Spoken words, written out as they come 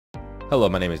Hello,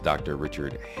 my name is Dr.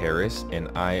 Richard Harris, and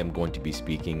I am going to be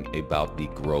speaking about the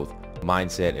growth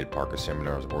mindset at Parker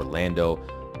Seminars Orlando.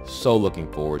 So looking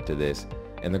forward to this.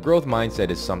 And the growth mindset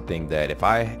is something that if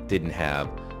I didn't have,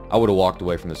 I would have walked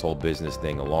away from this whole business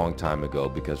thing a long time ago,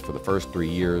 because for the first 3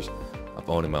 years of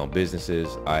owning my own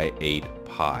businesses, I ate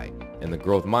pie. And the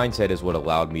growth mindset is what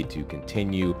allowed me to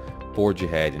continue, forge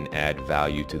ahead, and add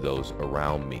value to those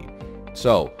around me.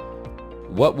 So,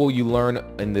 what will you learn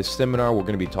in this seminar? We're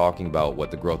going to be talking about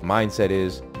what the growth mindset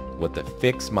is, what the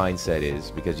fixed mindset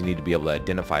is, because you need to be able to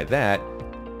identify that,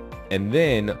 and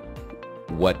then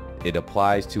what it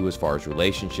applies to as far as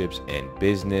relationships and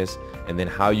business, and then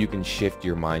how you can shift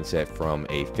your mindset from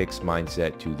a fixed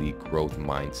mindset to the growth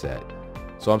mindset.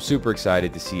 So I'm super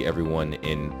excited to see everyone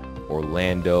in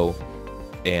Orlando,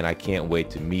 and I can't wait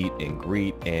to meet and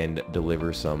greet and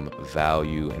deliver some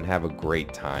value and have a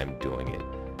great time doing it.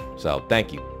 So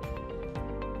thank you.